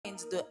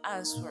the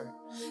answer.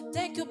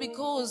 Thank you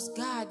because,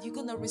 God, you're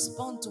going to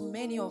respond to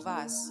many of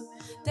us.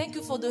 Thank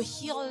you for the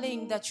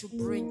healing that you're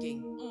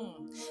bringing.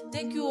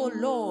 Thank you, oh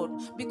Lord,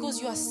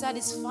 because you are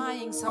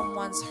satisfying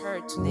someone's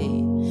hurt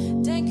today.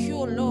 Thank you,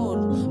 oh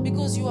Lord,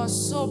 because you are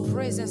so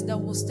present that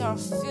we'll start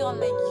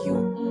feeling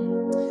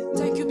you.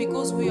 Thank you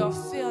because we are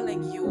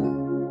feeling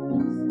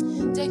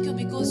you. Thank you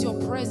because your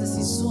presence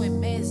is so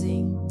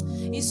amazing.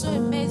 It's so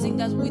amazing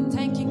that we're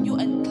thanking you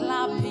and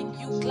clapping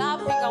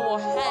our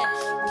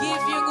hands,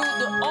 giving you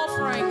the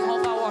offering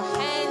of our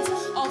hands,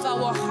 of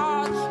our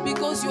heart,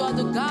 because you are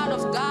the God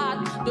of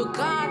God, the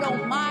God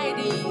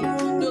Almighty,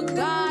 the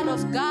God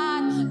of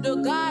God, the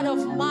God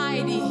of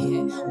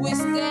Mighty. We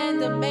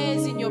stand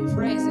amazed in your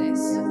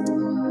presence,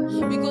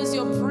 because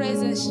your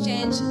presence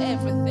changes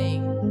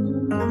everything,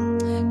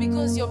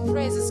 because your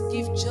presence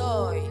gives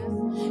joy,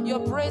 your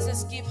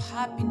presence gives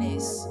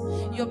happiness,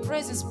 your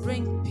presence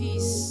brings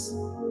peace.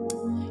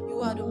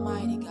 You are the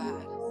mighty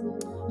God.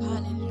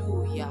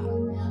 Hallelujah.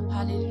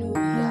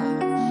 Hallelujah.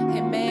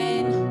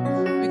 Amen.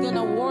 We're going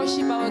to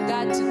worship our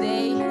God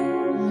today.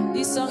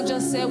 This song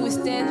just said we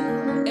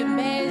stand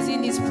amazed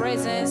in His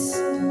presence,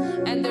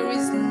 and there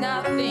is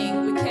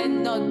nothing we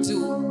cannot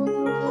do.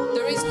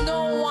 There is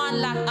no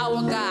one like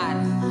our God.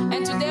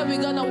 And today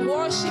we're going to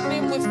worship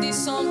Him with this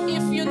song.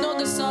 If you know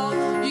the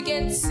song, you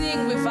can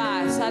sing with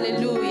us.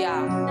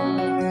 Hallelujah.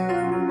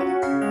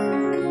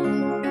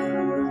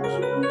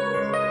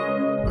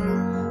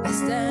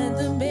 Stand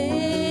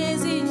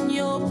amazed in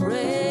your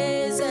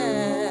presence.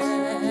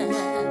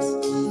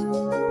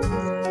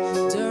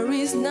 There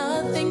is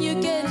nothing you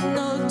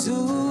cannot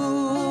do.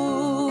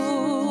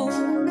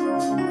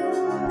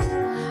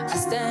 I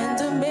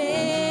stand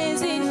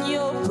amazed in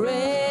your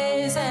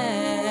presence.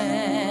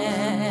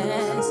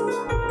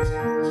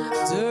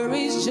 There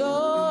is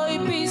joy,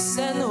 peace,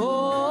 and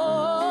hope.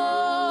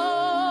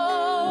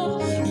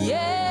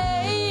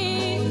 Yeah.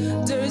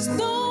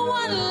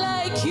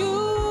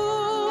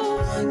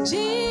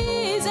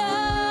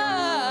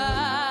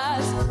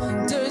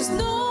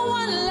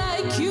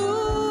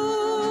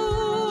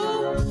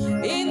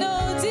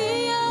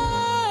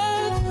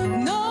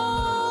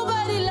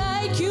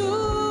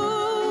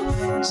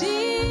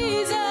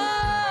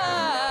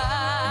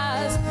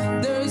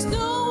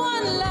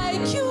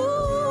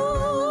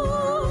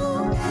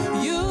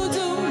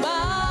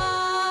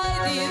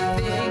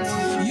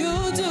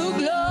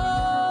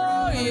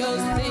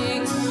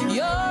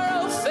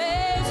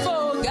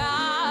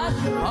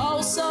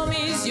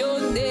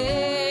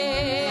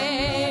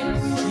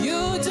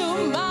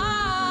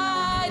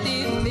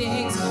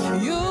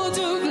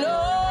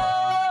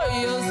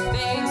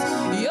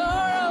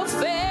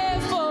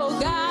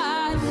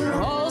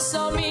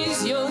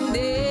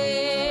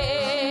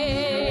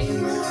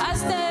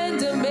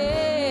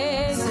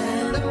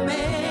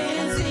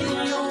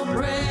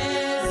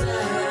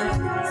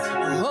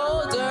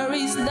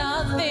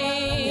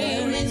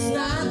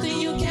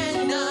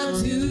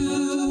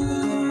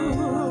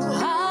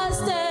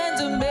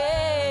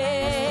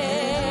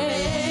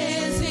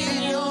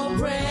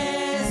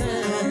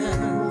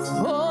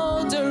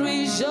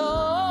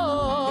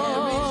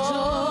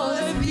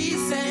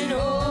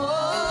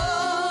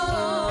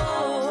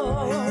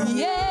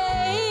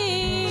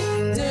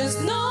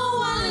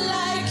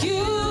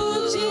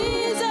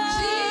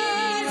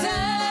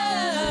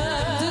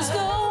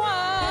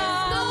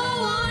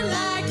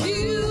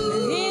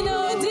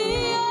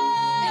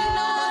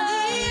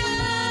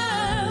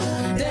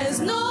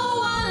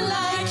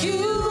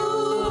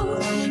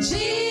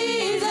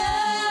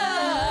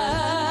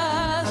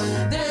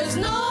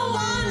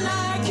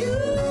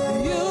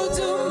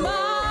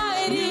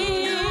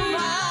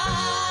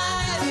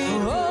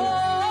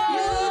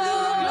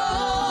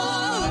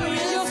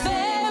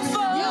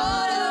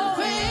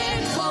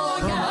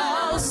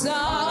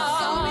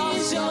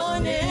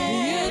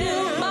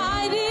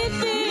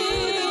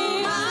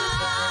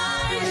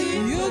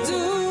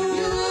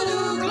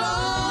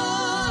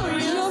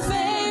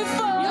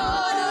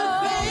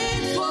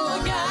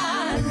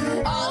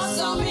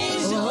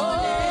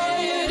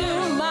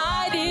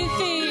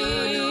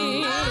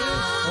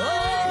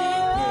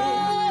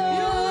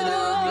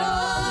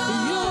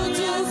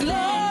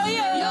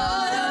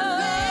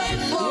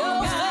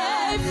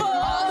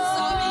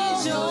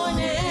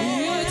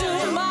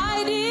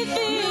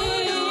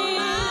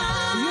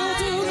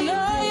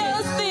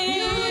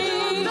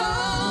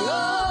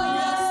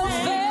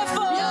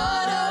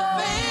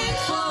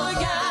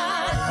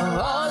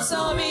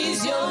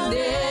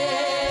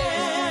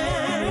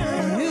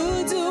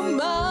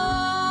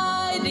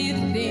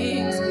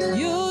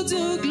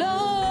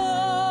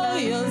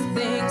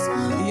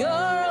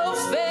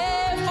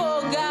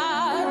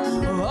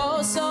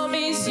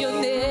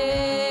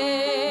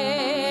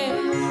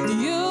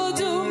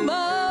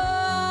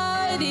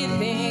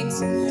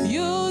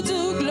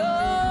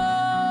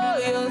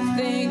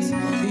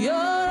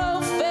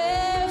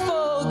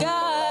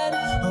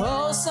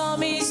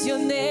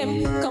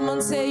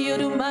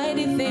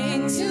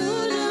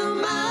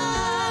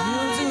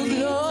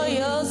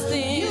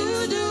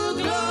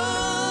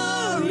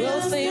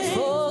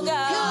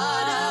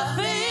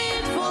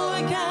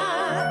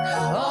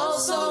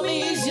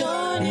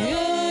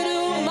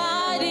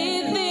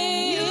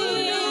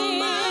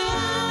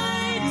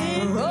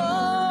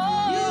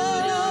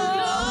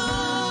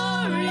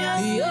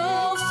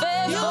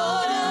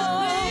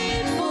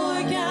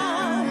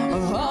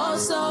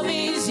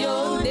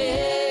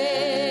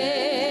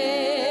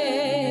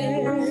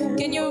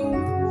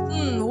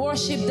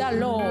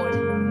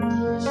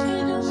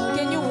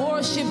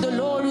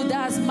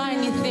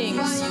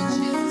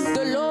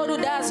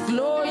 these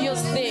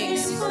glorious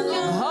things.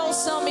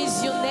 Awesome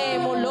is your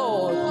name, O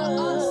Lord.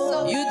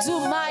 You do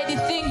mighty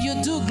things, you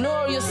do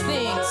glorious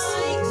things.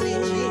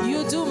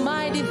 You do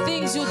mighty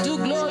things, you do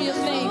glorious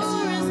things.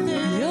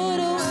 You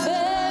do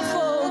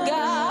faithful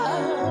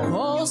God.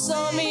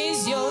 Awesome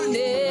is your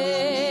name.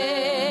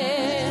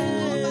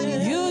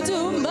 You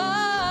do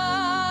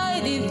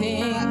mighty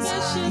things.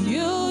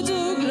 You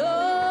do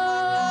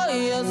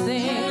glorious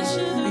things.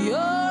 You're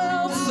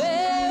a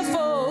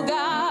faithful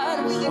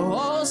God.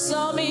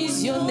 Awesome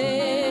is your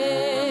name.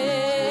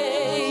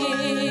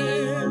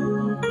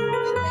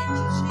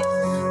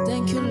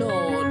 Thank you,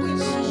 Lord.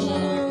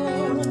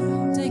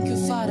 Thank you,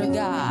 Father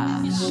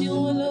God.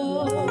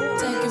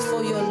 Thank you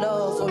for your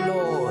love, oh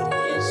Lord.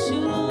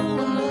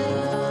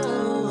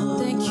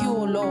 Thank you,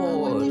 oh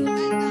Lord.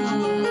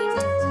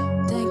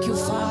 Thank you,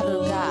 Father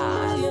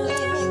God.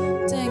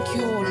 Thank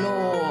you, oh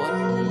Lord.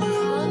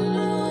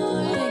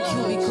 Thank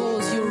you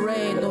because you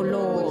reign, oh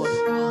Lord.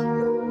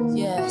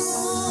 Yes.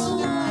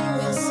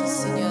 Merci,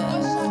 Seigneur.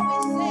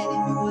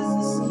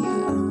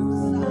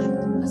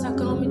 As I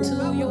come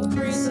into your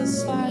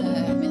presence,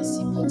 Father,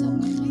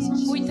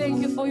 we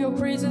thank you for your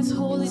presence,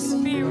 Holy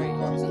Spirit.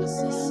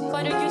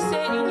 Father, you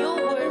said in your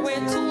word, where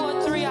 2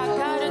 or 3 are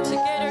gathered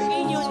together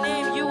in your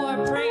name, you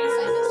are praised.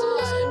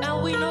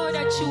 And we know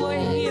that you are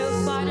here,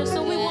 Father.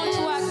 So we want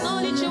to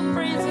acknowledge your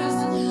presence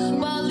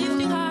while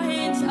lifting our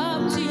hands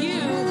up to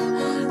you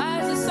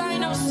as a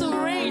sign of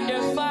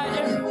surrender,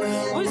 Father.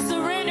 We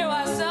surrender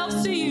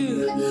ourselves to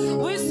you.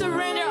 We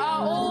surrender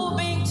our whole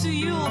being to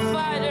you,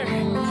 Father.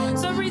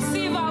 So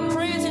receive our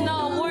praise and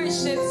our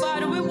worship,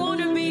 Father. We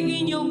want to be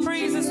in your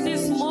presence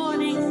this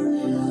morning.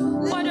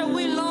 Father,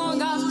 we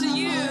long after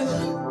you.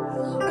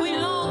 We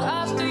long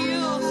after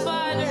you,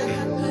 Father.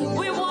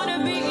 We want to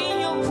be in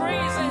your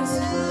presence.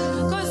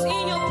 Because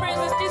in your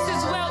presence, this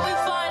is where we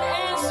find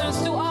answers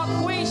to our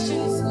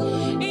questions.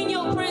 In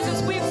your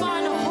presence, we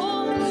find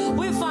hope.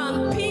 We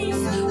find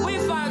peace. We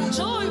find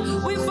joy.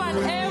 We find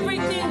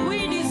everything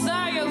we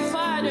desire,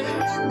 Father.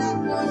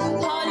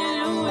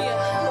 Hallelujah.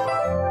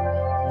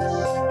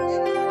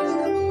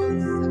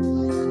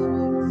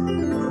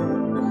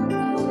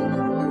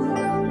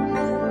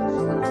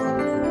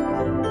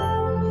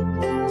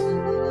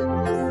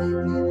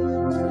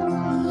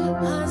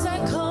 As I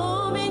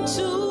come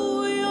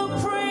into your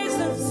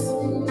presence,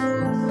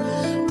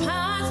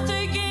 past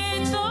the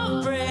gates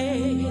of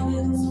praise,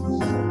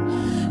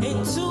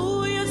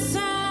 into your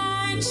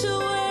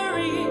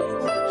sanctuary,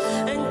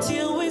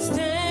 until we're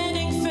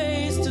standing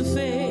face to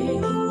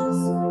face.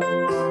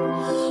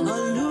 I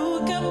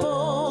look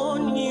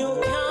upon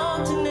your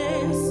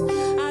countenance,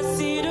 I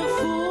see the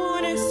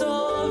fullness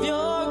of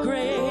your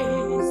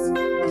grace.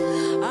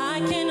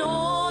 I can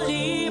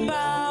only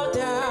bow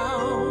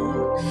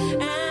down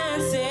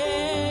and say,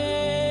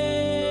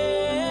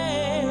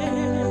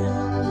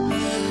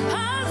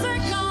 as I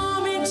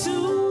come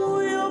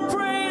into your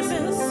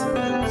presence,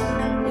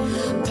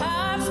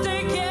 past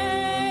the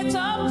gate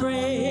of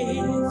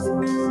praise,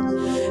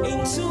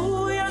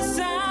 into your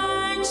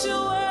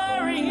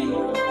sanctuary,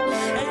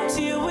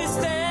 until we're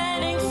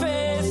standing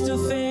face to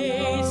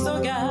face,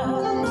 oh God.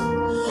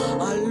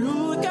 I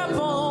look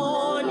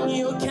upon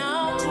your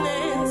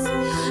countenance,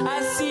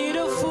 I see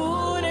the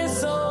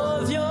fullness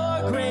of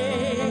your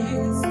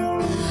grace.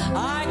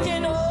 I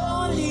can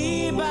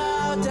only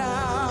bow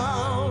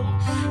down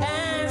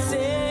and say,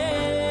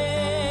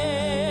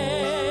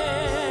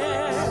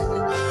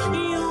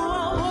 you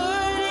are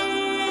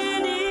worthy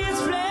in this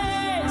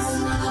place,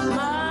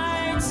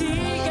 mighty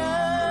God.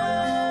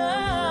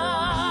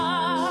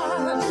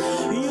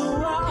 You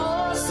are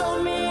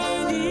awesome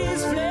in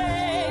this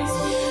place,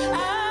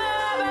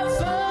 Abba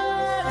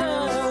Father.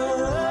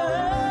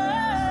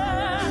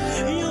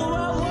 You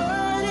are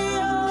worthy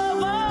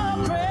of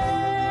our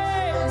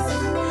praise.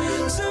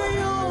 To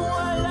you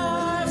our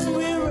life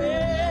we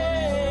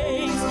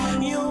raise.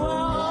 You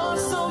are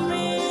awesome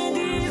in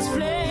this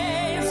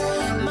place,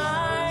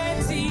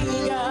 mighty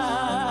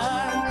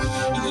God.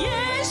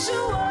 Yes,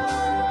 you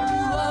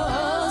are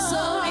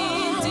awesome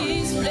in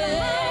this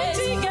place,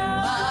 mighty God.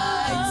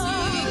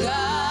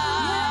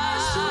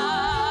 Yes,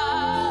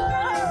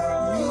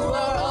 you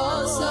are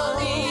awesome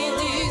in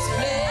this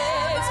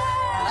place,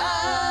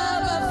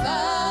 Abba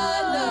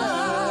Father.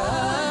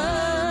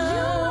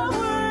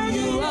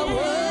 You are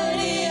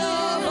worthy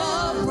of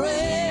our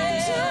praise. To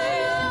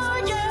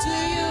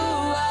you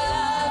our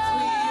life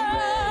we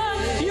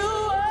raise. You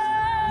are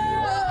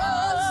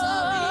awesome in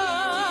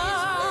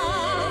this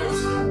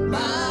place,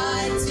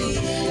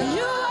 mighty God.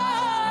 You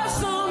are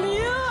awesome. You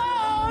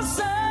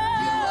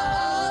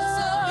are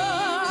awesome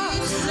in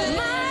this place,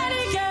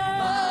 mighty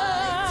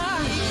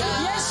God.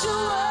 Yes, you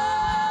are.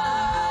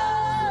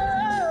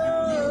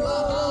 You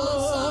are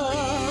awesome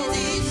in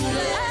this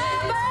place,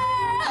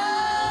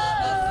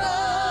 Abba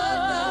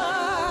Father.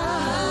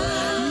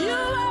 You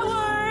are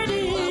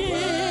worthy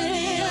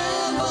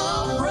of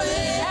our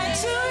praise. And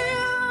to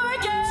you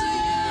again,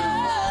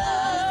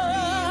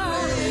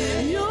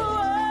 you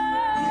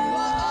are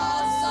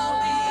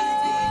awesome in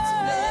this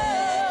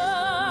place,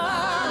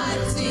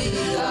 mighty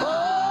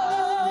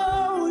God.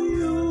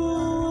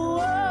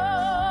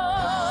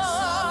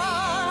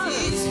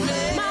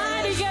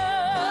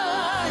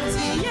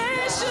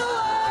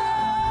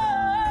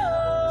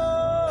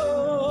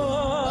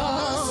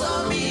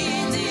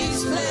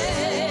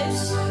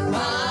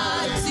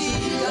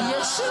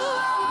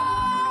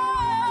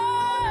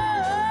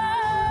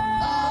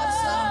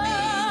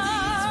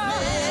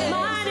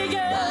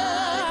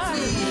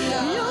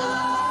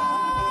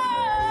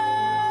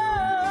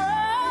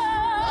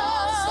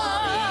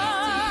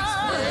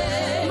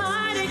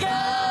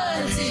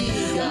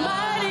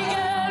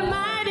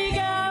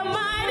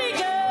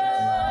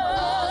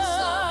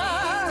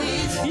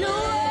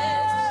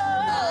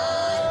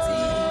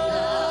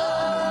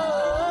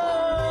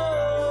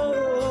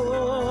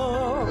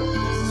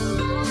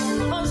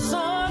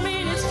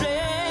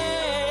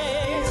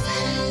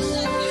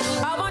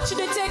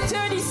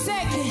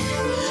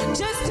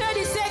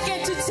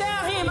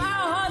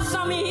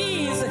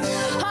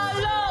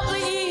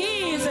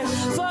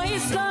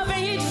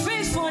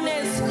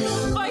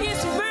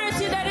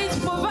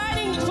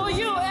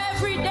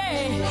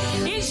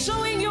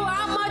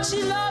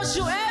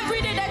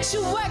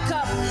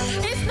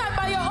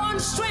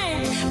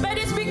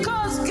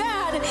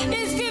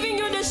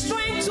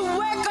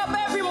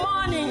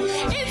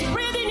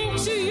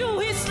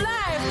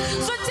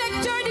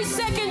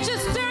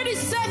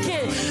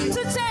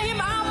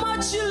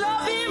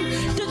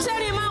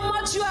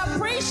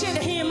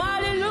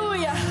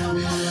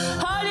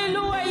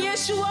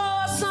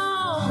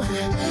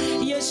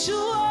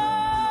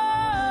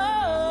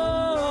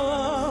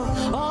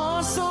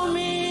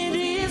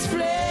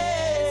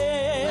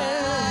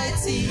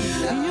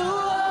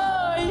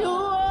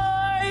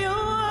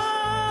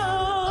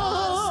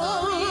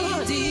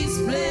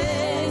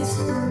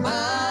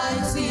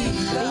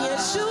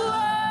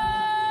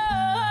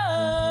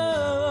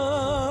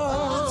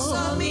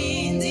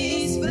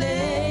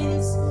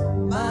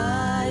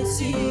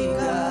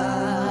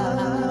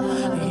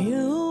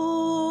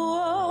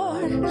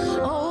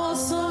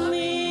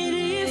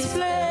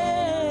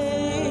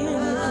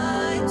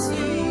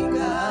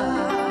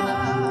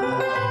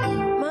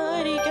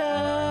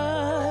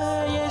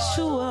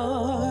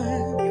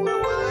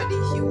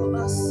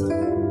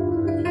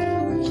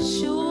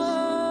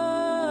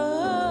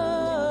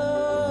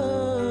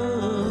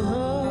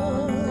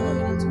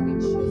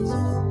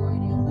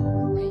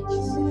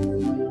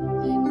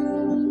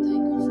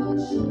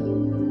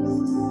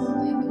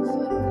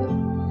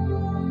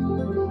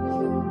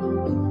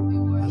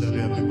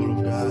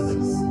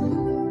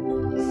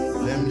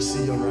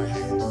 right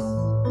hands.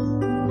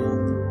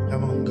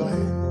 Come on, go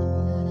ahead.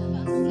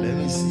 Let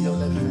me see your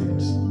left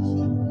hands.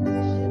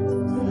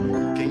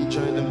 Can you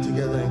join them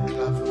together and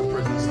clap for the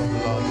presence of the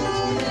Lord?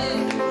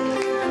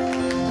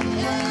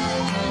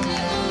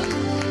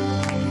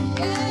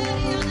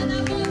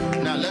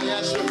 Now, let me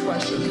ask you a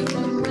question.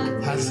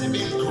 Has he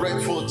been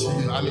grateful to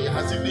you? I mean,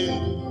 has he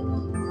been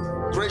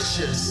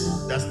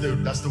gracious? That's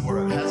the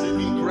word. Has he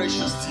been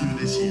gracious to you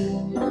this year?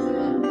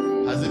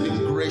 Has he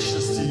been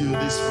gracious to you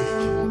this week?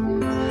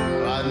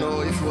 I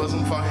know if it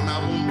wasn't for him, I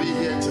wouldn't be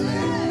here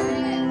today.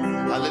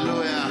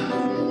 Hallelujah.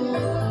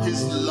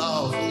 His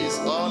love is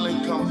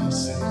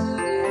all-encompassing.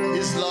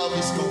 His love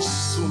is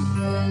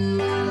consuming.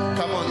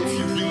 Come on, if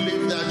you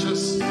believe that,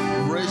 just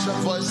raise your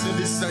voice in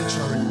this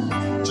sanctuary.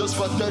 Just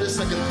for 30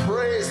 seconds,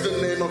 praise the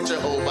name of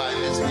Jehovah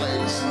in this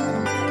place.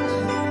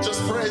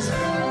 Just praise him.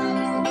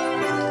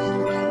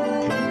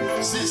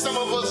 See, some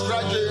of us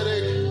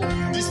graduated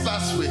this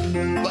past week,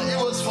 but it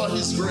was for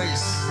his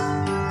grace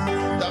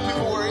that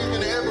people were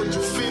even able to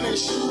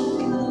finish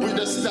with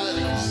the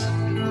studies.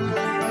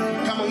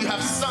 Come on, you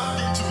have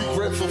something to be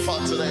grateful for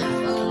today.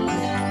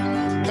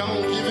 Come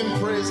on, give him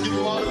praise, give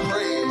him all the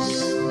praise.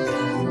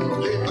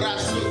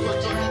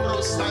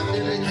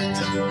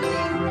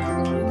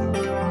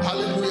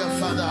 Hallelujah,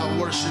 Father, I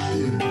worship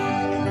you.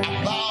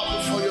 I bow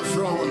before your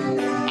throne.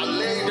 I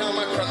lay down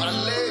my crown. I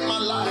lay my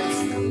life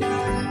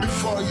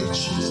before you,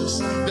 Jesus.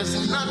 There's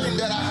nothing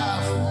that I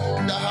have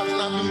that has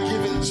not been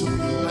given to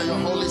me by your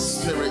Holy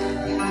Spirit.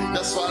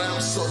 That's why I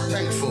am so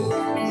thankful.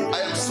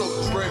 I am so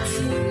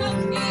grateful.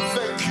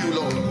 Thank you,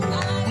 Lord.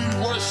 We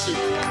worship.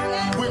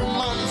 We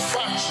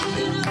manufacture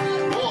you.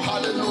 Oh,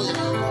 hallelujah.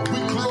 We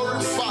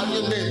glorify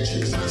your name,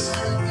 Jesus.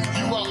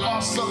 You are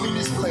awesome in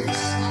this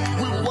place.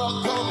 We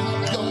welcome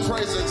your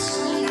presence.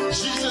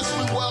 Jesus,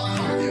 we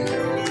welcome you.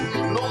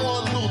 No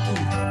one will do.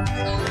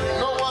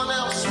 No one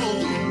else will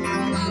do.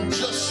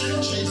 Just you,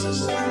 Jesus.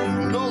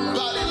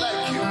 Nobody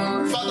like you.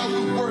 Father,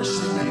 we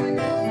worship you.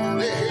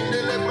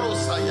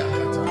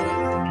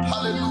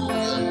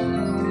 Hallelujah.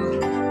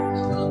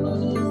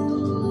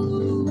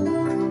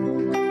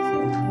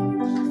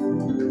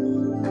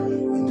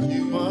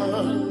 You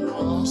are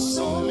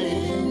awesome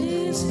in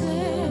this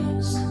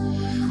place,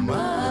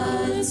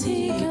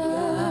 mighty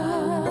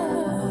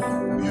God.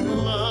 You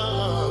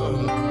are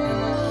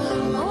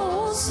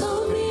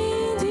awesome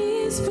in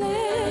this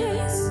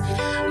place,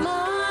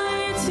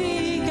 mighty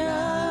God.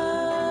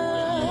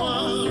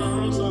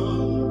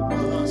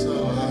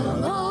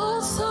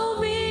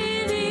 Awesome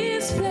in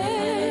this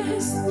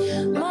place,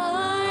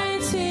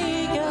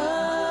 mighty God.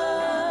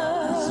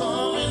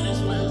 Awesome in this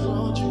place,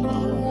 Lord, you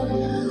are.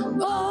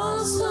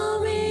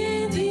 Awesome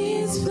in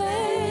this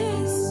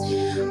place,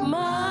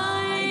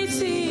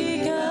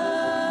 mighty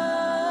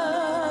God.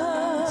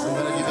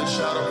 Somebody give a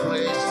shout of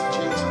praise to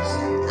Jesus.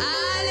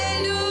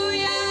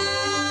 Hallelujah.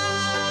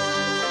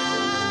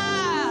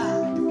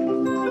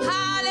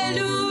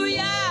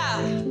 Hallelujah.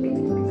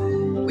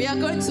 We are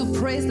going to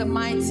praise the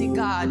mighty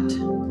God,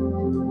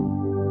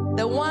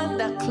 the one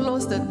that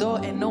closed the door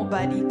and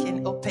nobody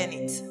can open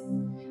it,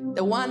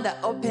 the one that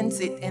opens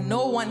it and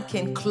no one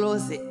can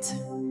close it.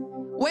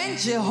 When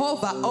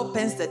Jehovah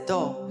opens the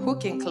door, who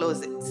can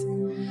close it?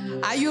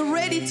 Are you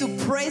ready to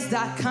praise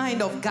that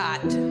kind of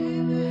God?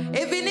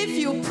 Even if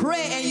you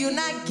pray and you're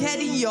not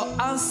getting your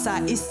answer,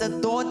 it's the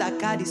door that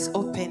God is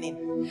opening.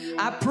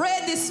 I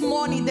pray this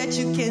morning that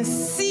you can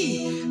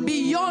see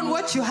beyond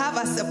what you have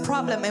as a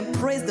problem and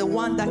praise the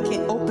one that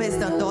can open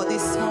the door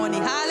this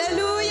morning.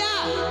 Hallelujah.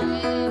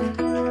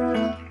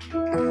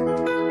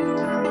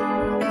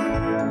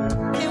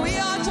 Can we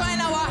all join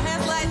our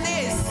hands like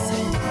this?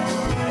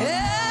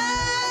 Amen.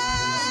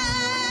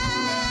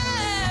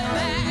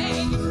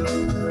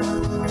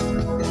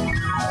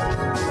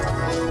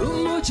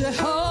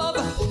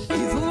 Jehovah,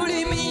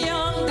 ivuli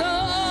miyango,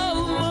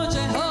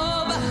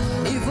 Jehovah,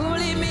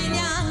 ivuli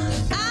minyang,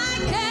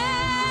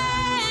 akeko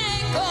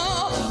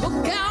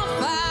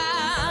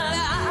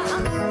ukafala.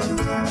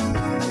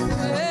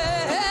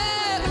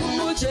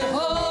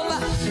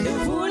 Jehovah,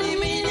 ivuli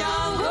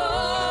miyango,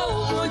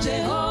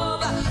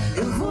 Jehovah,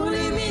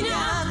 ivuli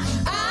minyang,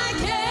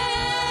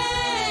 akeko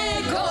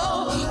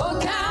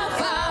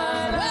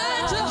ukafala.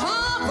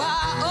 Jehovah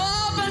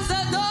opens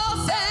the door,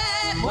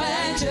 say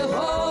when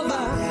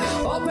Jehovah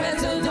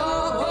opens the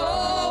door,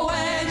 oh,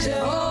 when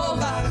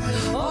Jehovah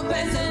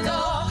opens the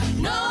door,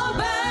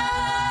 nobody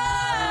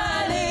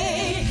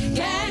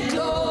can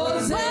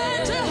close.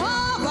 When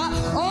Jehovah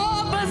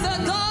opens the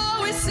door,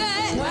 we say,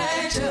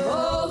 when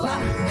Jehovah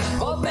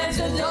opens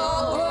the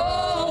door,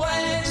 oh,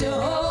 when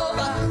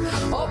Jehovah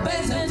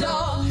opens the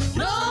door,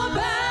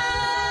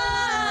 nobody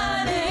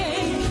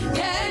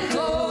can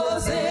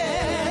close it.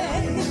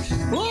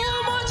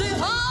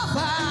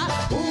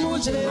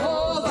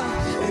 Jehovah,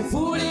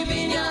 ivuli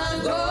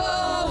minyango,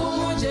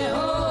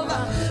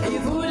 Jehovah,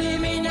 ivuli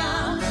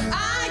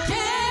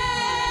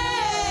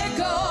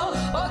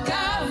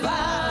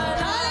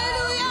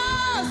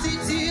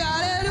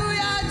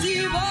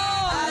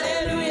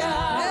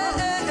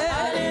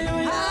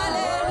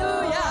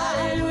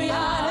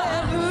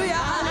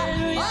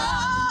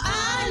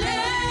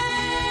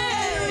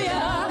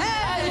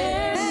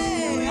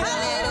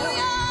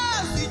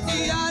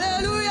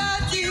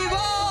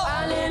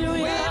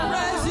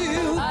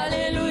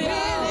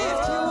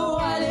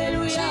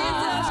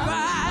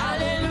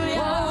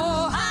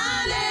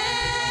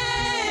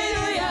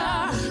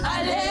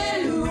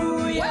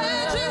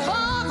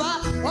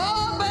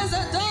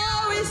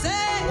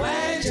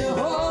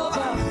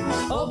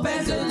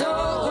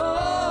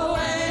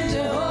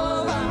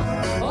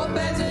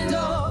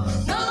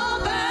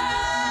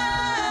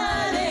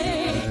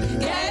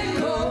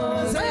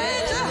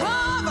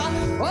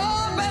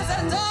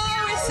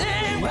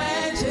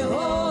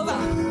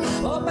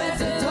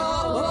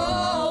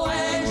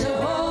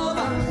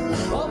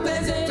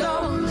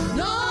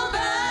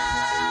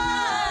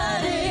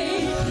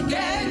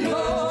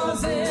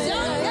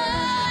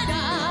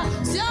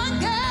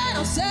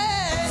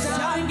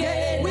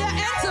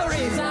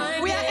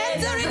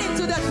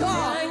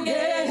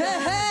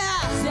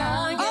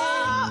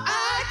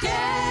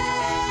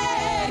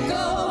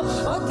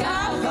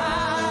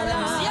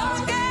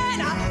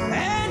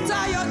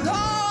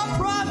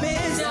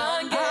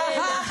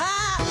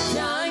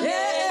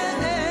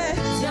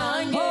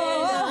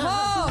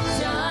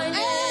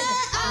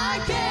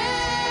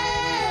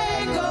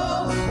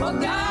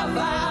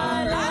Calvary.